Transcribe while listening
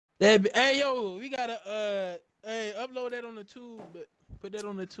Hey yo, we gotta hey upload that on the tube, but put that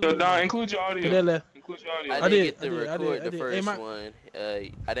on the Yo, tube. Don, include your Put audio. that left. Include your I audio. I didn't did, get I to did, I record did, I the did. Hey, first one.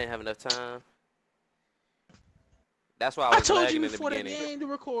 I didn't have enough time. That's why I I was told you lagging in the before the beginning. game to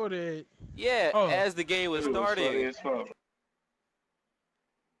record it. Yeah, Oh. as the game was It was funny starting. as fuck.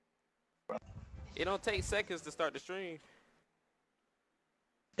 It don't take seconds to start the stream.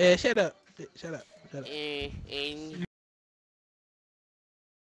 Hey, shut up. Shut up. Shut up. And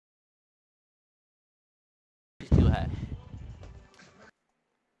it's too high.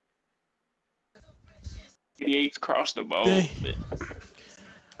 88's crossed the ball. Hey.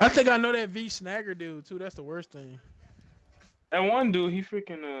 I think I know that V Snagger dude too. That's the worst thing. That one dude, he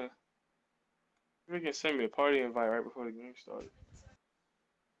freaking sent me a party invite right before the game started.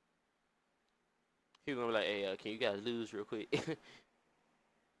 He was gonna be like, "Hey, can you guys lose real quick?"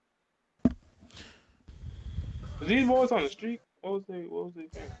 Was these boys on the street? What was they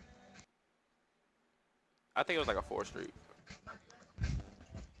thing? I think it was like a 4th Street.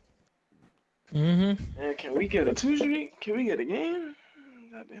 Mm-hmm. Man, can we get a 2 street? Can we get a game?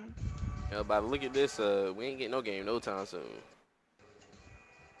 Goddamn. Yeah, but look at this. We ain't getting no game no time soon.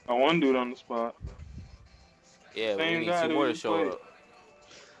 Got one dude on the spot. Yeah, but we Same need guy 2 that more we to show played. up.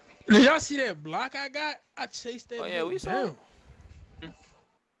 Did y'all see that block I got? I chased that. Oh yeah, we saw it. down.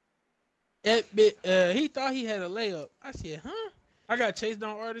 That bit, he thought he had a layup. I said, huh? I got chased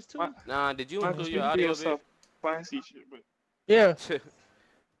down artist too. What? Nah, did you Not include to your speak for audio yourself, fancy shit, but Yeah. bit?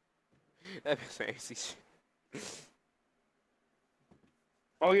 That be fancy shit.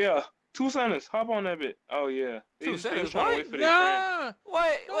 oh yeah, 2 centers. Hop on that bit. Oh yeah. They 2 was trying centers, to what? wait for their friend. Nah.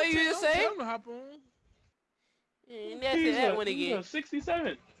 What you just say? Tell him to hop on. That's that one He's again. a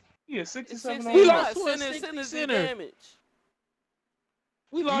 67. He a 67 We on lost the to a Centers 60 do center. damage.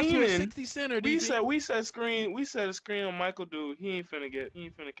 We lost to a Meaning, 60 center. We DB. set a screen on Michael dude. He ain't finna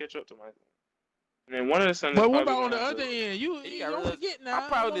catch up to Michael. And then one of the centers. But what probably about on the gonna other end? You got don't rid forget now. I'm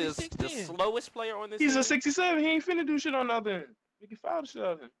probably you the only 6'10". slowest player on this He's a team. 67. He ain't finna do shit on the other end. We can foul the shit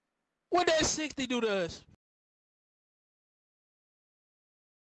out of him. What that 60 do to us?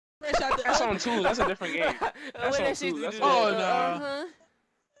 Fresh out the That's oven. on 2. That's a different game. That's on 2. That's a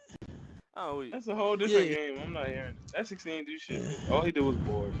That's a whole different game. I'm not hearing it. That 16 ain't do shit. All he did was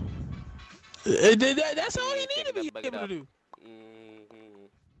board. That's all he needed to be able to do.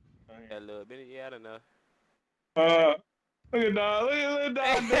 That little bit, yeah, I don't know. Look at Don. Look at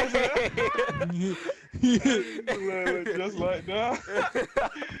Don dancing. Just like that.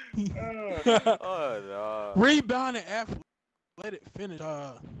 Oh no. Rebound and athletic finish.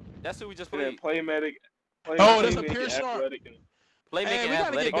 That's who we just And then played. Playmatic. Oh, that's a Playmaking, pure shot. athletic, and- Playmaking Hey, we gotta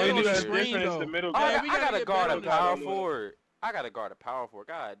athletic. get Only good on the that's screen, different is though. the middle Oh, guy. we I gotta gotta get guard better a on the power screen. forward. I gotta guard a power forward.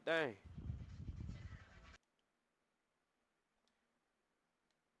 God dang.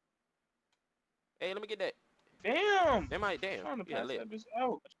 Hey, let me get that. Damn. They might damn. Trying to Yeah, pass lit. that bitch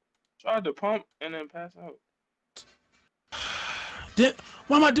out. Tried to pump and then pass out.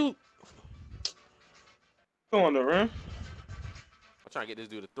 What am I do? Go on the rim. I'm trying to get this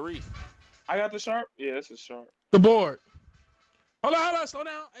dude a 3. I got the sharp. Yeah, this is sharp. The board. Hold on. Slow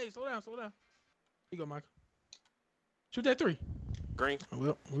down. Hey, slow down. Here you go, Michael. Shoot that 3. Green.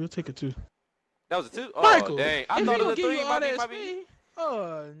 Well, we'll take it 2. That was a 2? Oh, Michael, dang. I if thought he it was gonna a give 3. you all Might that be. speed,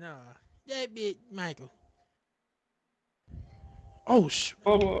 oh, nah. That bit, Michael. Oh, This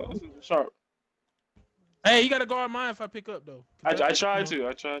is sharp. Hey, you gotta guard mine if I pick up, though. I tried to. I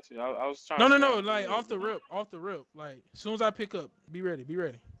was trying. No. Like, off the rip. Like, as soon as I pick up, be ready.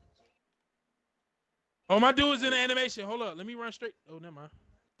 Oh, my dude is in the animation. Hold up. Let me run straight. Oh, never mind.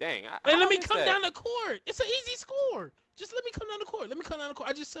 Dang. Hey, let me come down the court. It's an easy score. Just let me come down the court.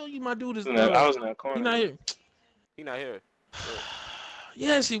 I just tell you my dude is. I was in that corner. He not here. He not here.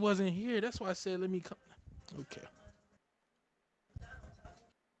 Yes, he wasn't here. That's why I said let me come. Okay.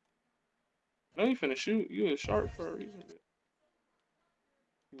 No, you finna shoot. You was sharp for a reason.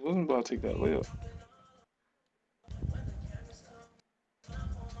 He wasn't about to take that layup.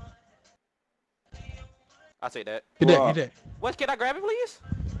 I'll take that. Get that. What? Can I grab it, please?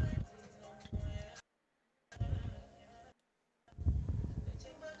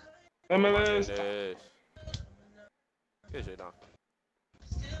 MLS. Yes. Good shit, Don.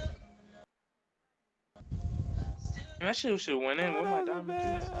 That shit should went in with my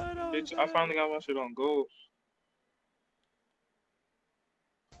diamond. Bitch, I finally got my shit on gold.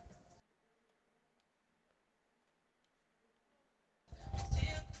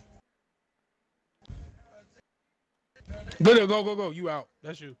 Go. You out.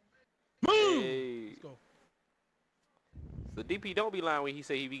 That's you. Move. Hey. Let's go. So DP don't be lying when he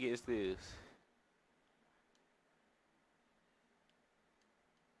say he be getting steals.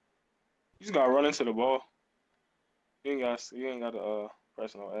 You just gotta run into the ball. You ain't got to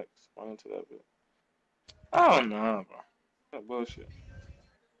press no X. Run into that bit. Oh no, bro. That bullshit.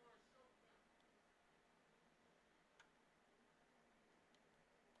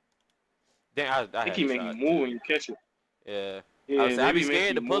 Damn, I they keep making you move when you catch it. Yeah. Yeah, I be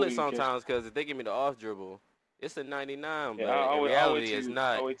scared to pull it sometimes because if they give me the off dribble, it's a 99, yeah, but in reality, it's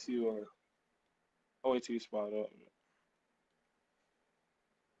not. I'll wait till you spot up.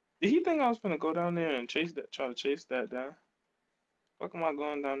 Did he think I was gonna go down there and try to chase that down? What am I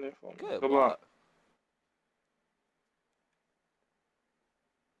going down there for? Good block.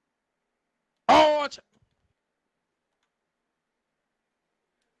 Oh,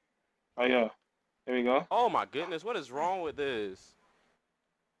 oh yeah. There we go. Oh my goodness, what is wrong with this?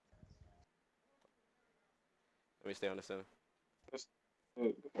 Let me stay on the center.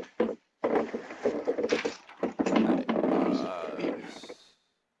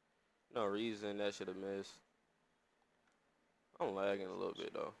 No reason that should have missed. I'm lagging a little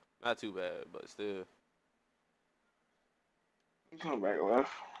bit though. Not too bad, but still. Come back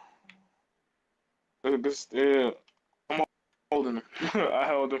left. Yeah, I'm holding him. I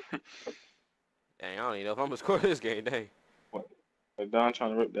held him. Dang, I don't even know if I'm gonna score this game. Dang. What? Don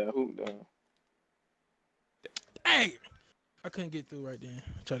trying to rip that hoop down. Dang! I couldn't get through right then.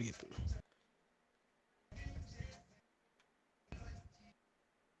 Try to get through.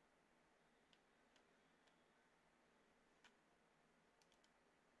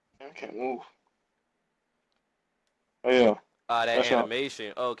 I can't move. Oh yeah. Ah, that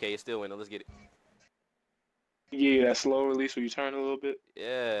animation. Okay, it's still winning. Let's get it. Yeah, that slow release where you turn a little bit.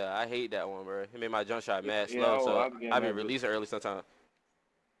 Yeah, I hate that one, bro. It made my jump shot mad slow, so I've been releasing early sometimes.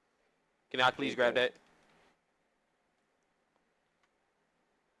 Can I please grab that?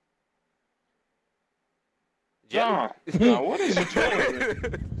 John, what is you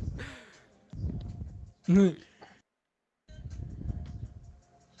doing?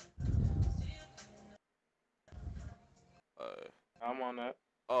 I'm on that.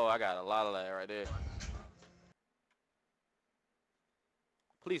 Oh, I got a lot of that right there.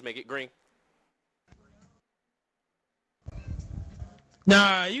 Please make it green.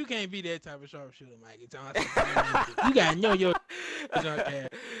 Nah, you can't be that type of sharpshooter, Mikey Johnson. You gotta know your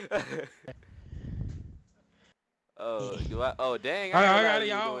Oh, oh, dang. I got it,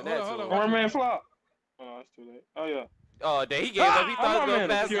 y'all. Hold on. One man flop. Oh, it's too late. Oh, yeah. Oh, dang, he gave up. He thought he was gonna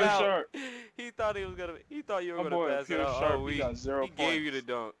pass it out. He thought you were gonna pass it out. Sharp, he got 0 points. He gave you the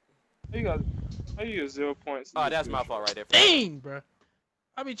dunk. He got 0 points. Oh, that's my fault right there. Dang, bro.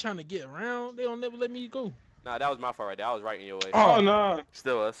 I be trying to get around. They don't never let me go. Nah, that was my fault right there. I was right in your way. Oh, no.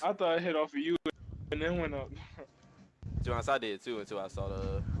 Still us. I thought it hit off of you and then went up. To be honest, I did too until I saw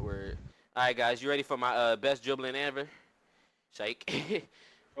the word. All right, guys, you ready for my best dribbling ever? Shake.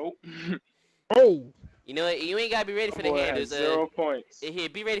 Nope. Oh. You know what? You ain't gotta be ready for the handles. 0 points. Here,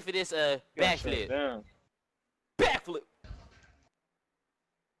 be ready for this backflip. Backflip.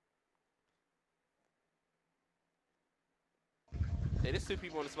 Hey, there's 2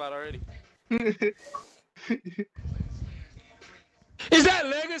 people on the spot already. Is that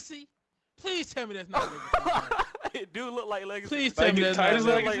Legacy? Please tell me that's not Legacy. It do look like Legacy. Please tell me that's not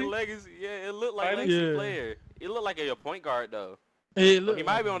Legacy. Like Legacy. Yeah, it looked like Legacy player. It looked like a point guard though. He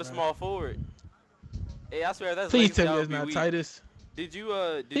might be on the small forward. Hey, I swear that's Please Legacy. Tell me that's not weak. Titus. Did you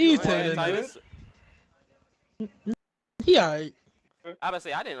Please tell me Titus? He alright. I about to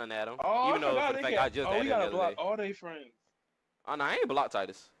say I didn't unadd him. Even though for the fact I just added him the other day. All they friends. Oh no, I ain't blocked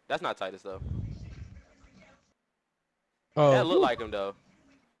Titus. That's not Titus though. Oh. That looked like him though.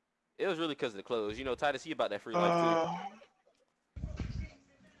 It was really because of the clothes. You know, Titus, he about that free life too.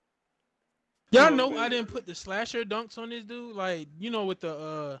 Y'all know I didn't put the slasher dunks on this dude. Like, you know, with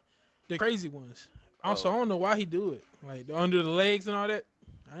the crazy ones. Also, I don't know why he do it. Like, under the legs and all that.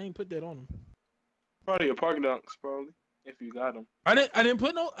 I ain't put that on him. Probably your park dunks, probably. If you got them. I didn't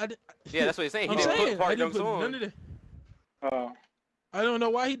put no. Yeah, that's what he's saying. He didn't put park dunks on. None of that. I don't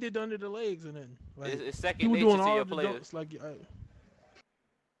know why he did under the legs and then. Like, it's second nature to your players. Like,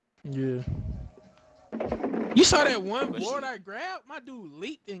 yeah. You saw that one board I grabbed? My dude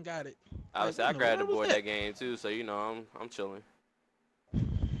leaped and got it. I grabbed the board that game too, so you know I'm chilling.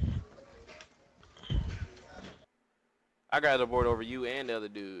 I grabbed the board over you and the other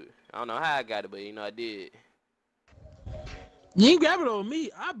dude. I don't know how I got it, but you know I did. You ain't grab it over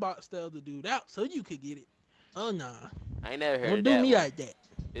me. I boxed the other dude out so you could get it. Oh nah. I ain't never heard of that. Don't do me like that.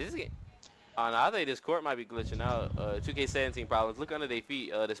 Is this game? Oh no, I think this court might be glitching out. 2K17 problems. Look under their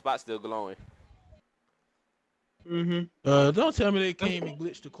feet. The spot's still glowing. Don't tell me they came and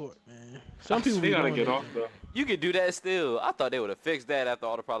glitched the court, man. Some people they gotta doing get that, off though. You could do that still. I thought they would have fixed that after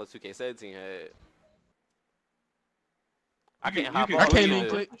all the problems 2K17 had. I can't hop off. I can't even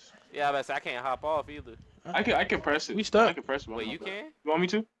click. Yeah, I say I can't hop off either. I can press it. We stuck. I can press it. Wait, you can? You want me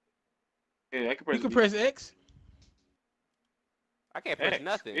to? Yeah, I can press. You can press X. I can't press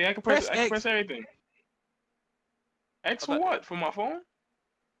nothing. Yeah, I can press. I can press everything. X for what? For my phone?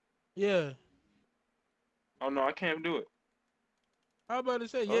 Yeah. Oh no, I can't do it. I was about to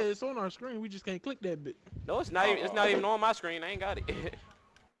say, yeah, it's on our screen. We just can't click that bit. No, it's not. It's not even on my screen. I ain't got it.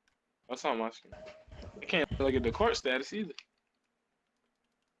 That's on my screen. I can't look at the court status either.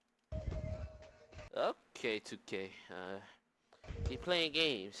 Okay, 2K. Keep playing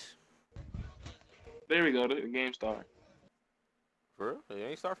games. There we go. The game started. For real? It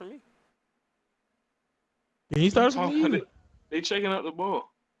ain't start for me. He started for you. They checking out the ball.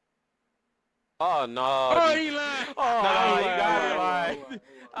 Oh no! Oh, he lied. Oh, no, he got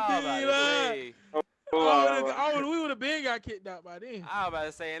it. We would have been got kicked out by then. I was about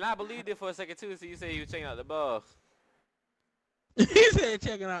to say, and I believed it for a second too. So you said you were checking out the ball. He said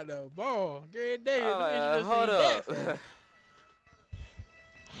checking out the ball. Good day. Hold up.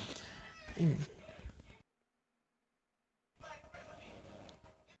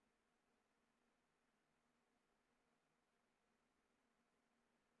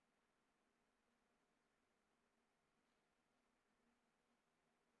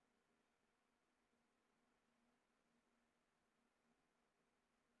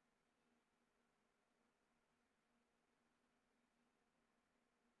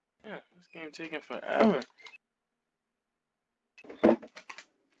 Yeah, this game taking forever.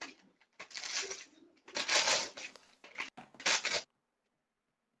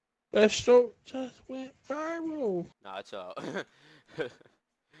 That stroke just went viral. Nah, y'all.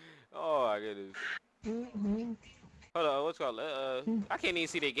 Oh my goodness. Hold on, what's called? I can't even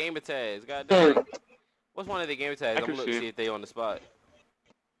see their gamer tags. Goddamn. What's one of the gamer tags? I'm gonna look see if they on the spot.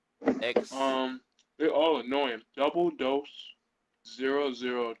 X. They're all annoying. Double dose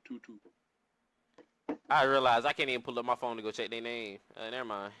 0022. I realize I can't even pull up my phone to go check their name. Never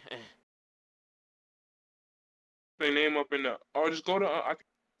mind. Their name up in the. Or just go to.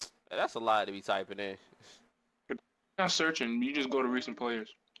 That's a lot to be typing in. Not searching. You just go to recent players.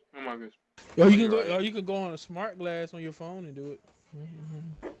 Oh my goodness. Yo, you can go. Or you can go on a smart glass on your phone and do it.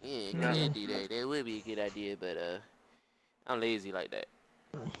 Yeah, can't do that. That would be a good idea, but I'm lazy like that.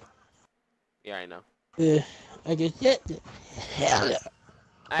 Yeah, I know. Yeah, I guess that. Hell yeah.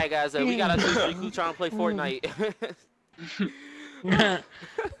 Alright, guys, we got a 2-3 crew trying to play Fortnite.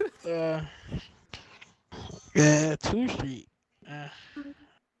 Yeah, 2 Street.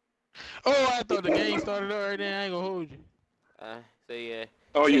 Oh, I thought the game started already. I ain't gonna hold you. So yeah.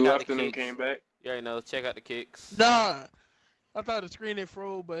 Oh, you left and then came back? You already know. Check out the kicks. Nah. I thought the screen had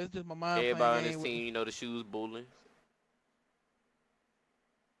froze, but it's just my mind. Everybody on this team, you know, the shoes bowling.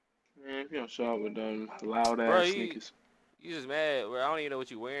 Man, if you don't show up with them loud ass sneakers. You just mad. Well, I don't even know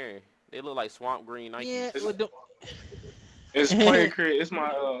what you're wearing. They look like swamp green Nikes. Yeah, it's player create. It's my.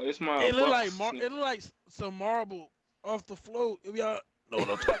 It look like it look like some marble off the float. If y'all know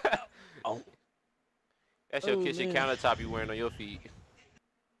what I'm talking about. Oh. That's your kitchen countertop you wearing on your feet.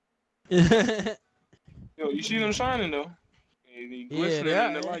 Yo, you see them shining though? They glistening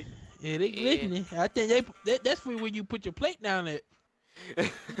in the light. Yeah, they glistening. I think that's when you put your plate down there.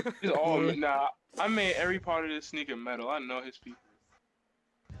 It's all nah. I made every part of this sneaker metal. I know his feet.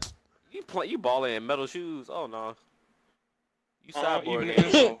 You balling in metal shoes? Oh no. You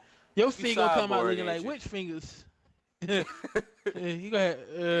cyborg. Your feet gonna come out looking like witch fingers. You got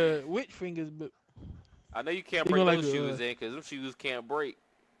witch fingers, but I know you can't break those shoes in because them shoes can't break.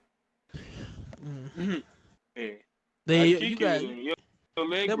 Hey, that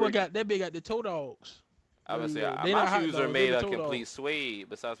big got the toe dogs. I would say my shoes are made of complete suede.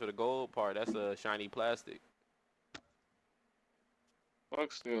 Besides for the gold part, that's a shiny plastic.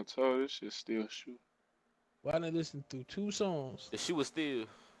 Fuck steel toe. This shit steel shoe. Why not listen to 2 songs? The shoe was steel.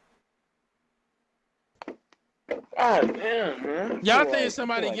 God damn, man. Y'all think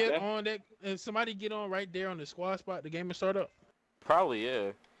somebody get on that? If somebody get on right there on the squad spot, the game will start up. Probably,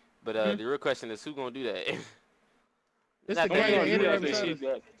 yeah. But the real question is, who gonna do that? It's the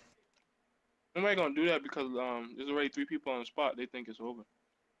game. Nobody gonna do that because there's already 3 people on the spot. They think it's over.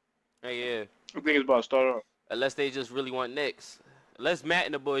 Hey, yeah. I think it's about to start up. Unless they just really want next. Unless Matt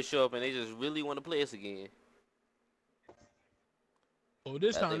and the boys show up and they just really want to play us again. Oh,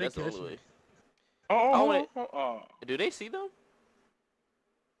 this time they catch me. Do they see them?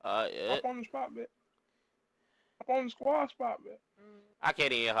 Yeah. Up on the spot, bet. Up on the squad spot, bet. I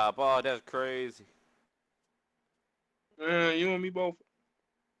can't even hop. Oh, that's crazy. You and me both.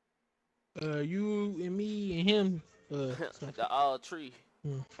 You and me and him. The all three.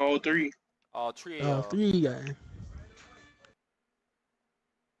 All three. All three. All three guys.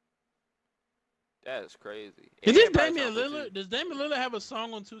 That's crazy. Is this Damian Lillard? Does Damian Lillard have a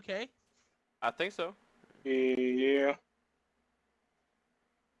song on 2K? I think so. Yeah.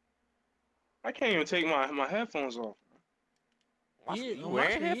 I can't even take my headphones off. You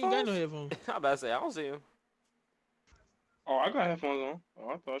wearing headphones? He ain't got no headphones. I'm about to say, I don't see him. Oh, I got headphones on. Oh,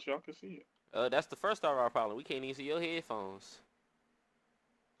 I thought y'all could see it. That's the first of our problem. We can't even see your headphones.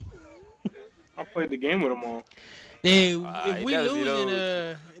 I played the game with them on. Then if we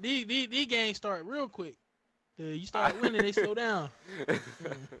losing, these games start real quick. You start winning, they slow down.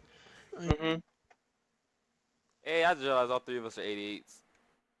 Hey, I just realized all three of us are 88s.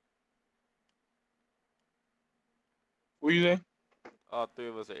 What you say? All three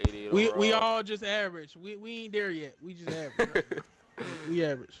of us are 88. We all just average. We ain't there yet. We just average. We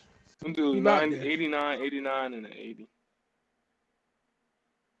average. Some dudes 89, 89, and an 80.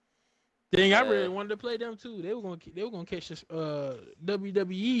 Dang, I really wanted to play them too. They were gonna catch this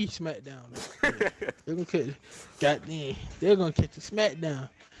WWE SmackDown. They're gonna catch. Goddamn, they're gonna catch the SmackDown.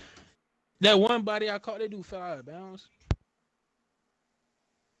 That one body I caught, they do 5 bounds.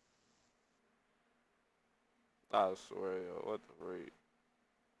 I swear, what the freak.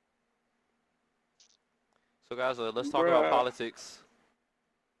 So guys, let's talk about politics.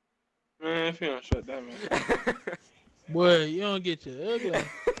 Man, if you don't shut that man. Boy, you don't get your ugly.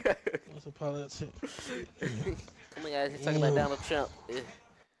 What's the politics? Oh my God, he's talking about Donald Trump.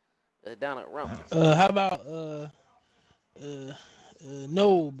 Donald Trump. How about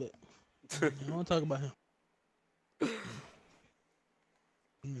no, but I don't talk about him.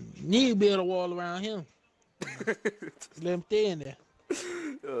 Need to build a wall around him. Let him stay in there.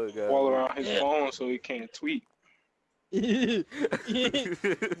 Oh God. Wall around his phone so he can't tweet.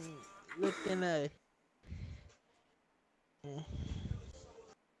 Looking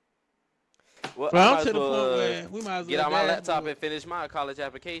well, I'm to the point where we might as well get on my laptop and finish my college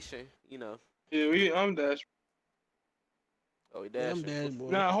application. You know. Yeah, I'm Dash. Oh, he Dash. I'm Dash boy.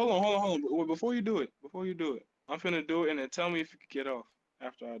 Nah, hold on. Before you do it, I'm finna do it and then tell me if you can get off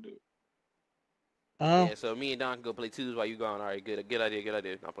after I do it. Yeah, so me and Don can go play twos while you gone. All right, good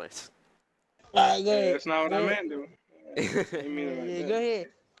idea. Not playing. All right, go ahead. That's not what I meant, dude. Go ahead.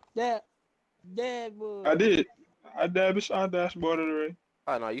 Dad, boy. I did. I dashboarded already.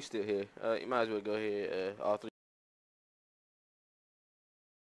 Oh no, you still here. You might as well go ahead. All three.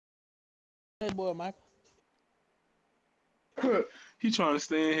 Hey, boy, Michael. He trying to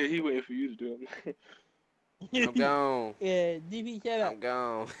stay in here. He waiting for you to do it. I'm gone. Yeah, DP, shut up. I'm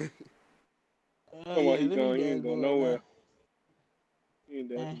gone. Come on, he gone. He ain't going nowhere. He ain't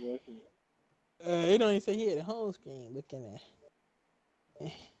dashboard. It don't even say he at the home screen looking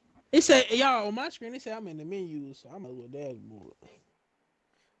at. It say y'all on my screen. It say I'm in the menu, so I'm a little dashboard.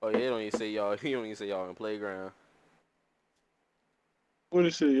 Oh yeah, it don't even say y'all. He don't even say y'all in playground. What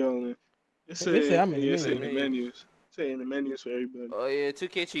it say y'all in? It say I'm in the menus. Say in the menus for everybody. Oh yeah,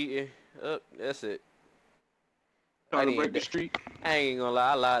 2K cheating. That's it. Trying to break the streak. I ain't gonna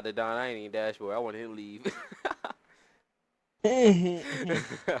lie. I lied to Don. I ain't even dashboard. I wanted him to leave. Yeah.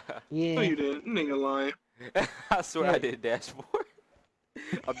 No, you didn't. Nigga lying. I swear I did dashboard.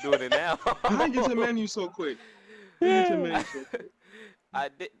 I'm doing it now. How you get to menu so quick? I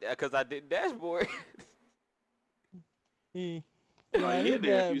did, cause I did dashboard. Well, you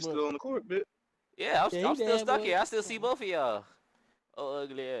there? You still on the court, bit? Yeah, I'm still stuck here. I still see both of y'all. Oh,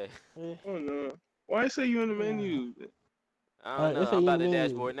 ugly ass. Oh no. Why say you in the menu? I don't know. I'm about to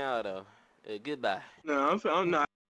dashboard now though. Goodbye. No, I'm not.